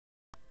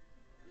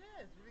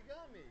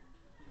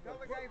Tell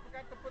the guy he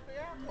forgot to put the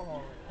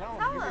alcohol in. Tell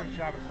Tell him. Give him. me a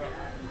shot of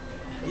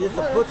something. He's a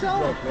pussy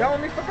drunk, man. Tell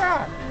him he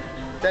forgot.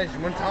 Dennis, you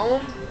want to tell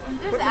him?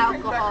 There's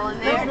alcohol in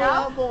there, There's no no?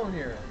 alcohol in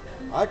here.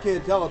 I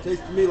can't tell. It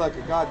tastes to me like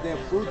a goddamn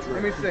fruit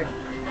Let me drink.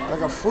 see.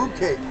 Like a fruit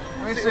cake.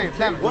 Let me see.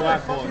 Devin, What the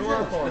fuck fuck is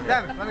this?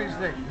 Devin, let me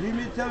see. You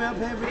mean to tell me I'm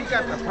paying for He this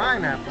got shit? the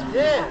pineapple.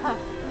 Yeah.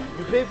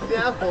 You paid for the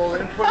alcohol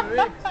and put it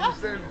in because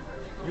you said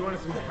you wanted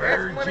some That's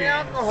virgins. where the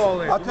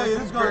alcohol is. I'll tell you,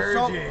 this is going to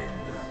sober.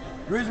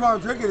 The reason why I'm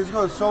drinking is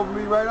going to sober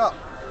me right up.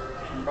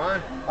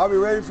 Fine. I'll be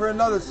ready for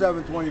another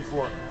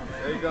 724.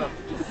 There you go.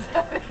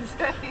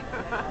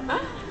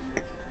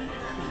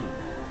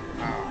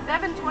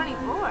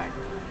 724.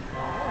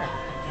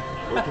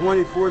 Or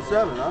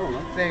 24/7, I don't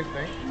know. Same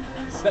thing.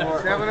 Or,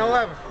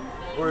 7-Eleven.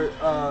 or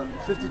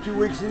 52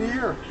 weeks in a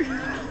year.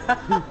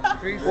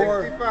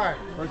 365.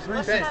 Or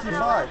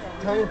 365.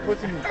 Tell him to put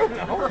some.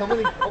 How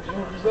many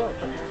alcohols up?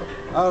 I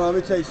don't know, let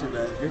me tell you something,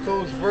 man. You're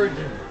told it's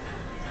virgin.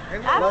 I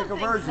don't Like a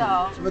think virgin.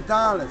 so. It's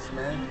Madonna's,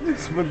 man.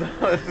 It's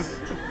Madonna's.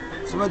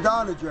 It's a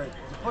Madonna drink.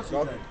 It's a pussy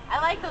drink. I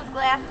like those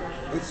glasses.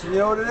 It's, you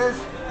know what it is?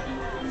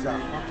 It's a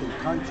fucking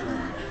cunt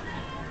drink.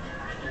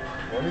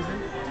 What is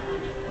it?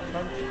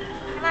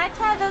 Can I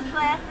try those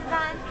glasses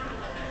on?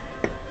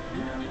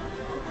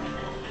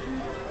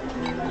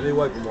 Let me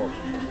wipe them off.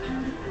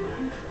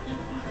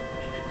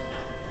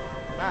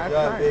 Nah, that's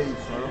Yeah, nice. baby,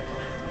 son.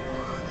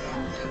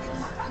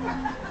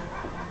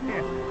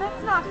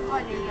 That's not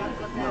funny,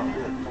 Uncle No, Devin.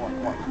 here,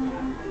 come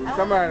on,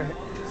 come on.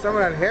 Some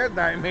of that hair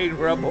dye made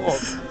rub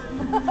off.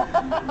 No.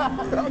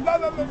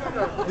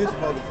 This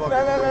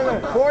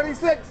motherfucker. No.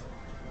 46.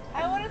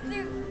 I want to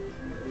see.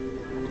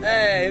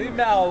 Hey, leave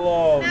me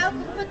alone.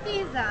 Malcolm, put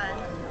these on.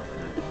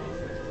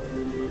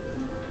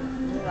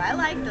 Ooh, I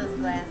like those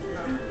glasses.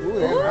 Ooh,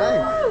 they're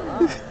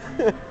nice.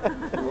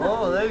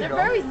 Oh, there you They're go.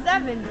 very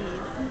 70s.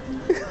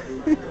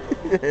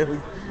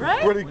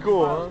 Right? Pretty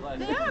cool, huh?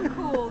 They are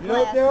cool You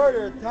know what they glasses. are?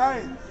 They're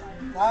Italians.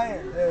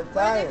 Italian. They're Where are they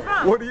Italian.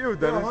 from? What are you,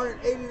 They're Dennis?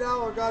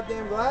 $180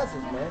 goddamn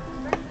glasses, man.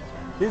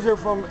 These are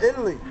from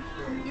Italy.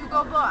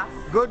 Hugo Boss.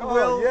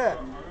 Goodwill. Oh, yeah.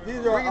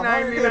 These are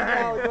 $180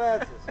 $3.99.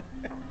 glasses.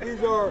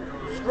 These are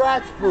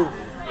scratch proof,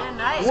 They're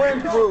nice.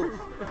 wind proof.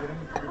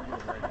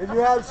 If you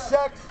have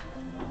sex,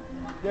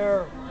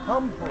 they're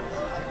cum proof.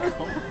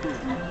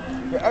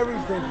 They're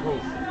everything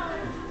proof.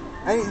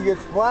 And you get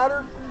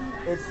splattered,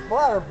 it's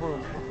splatter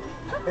proof.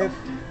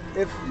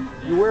 If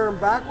you wear them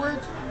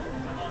backwards,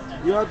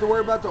 you don't have to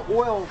worry about the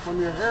oil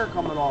from your hair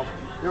coming off.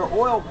 They're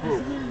oil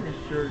proof.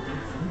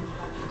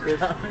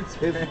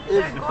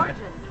 They're gorgeous.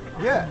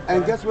 Yeah,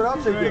 and guess what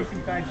else they do?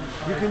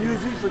 You can use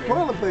these for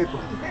toilet paper.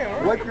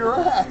 Wipe your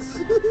ass.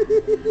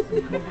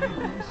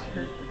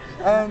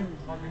 and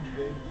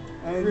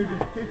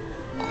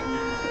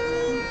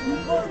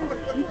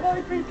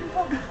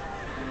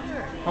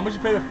How much you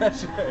pay the that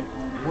shit?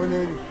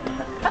 180.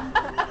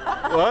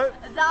 What?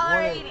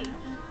 $1.80.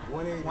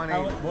 180.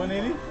 180.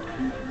 180?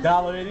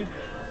 $1.80?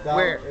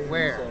 Where? 80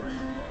 Where? cents.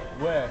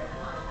 Where?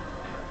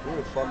 Who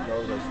the fuck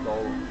knows I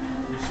stole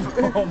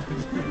them?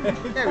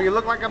 Yeah, you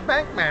look like a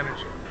bank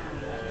manager.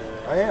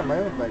 I am my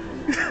own bank.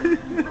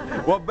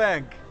 What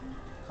bank?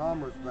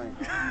 Commerce Bank.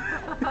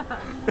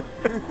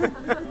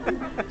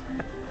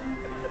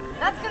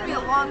 That's going to be a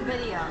long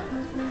video.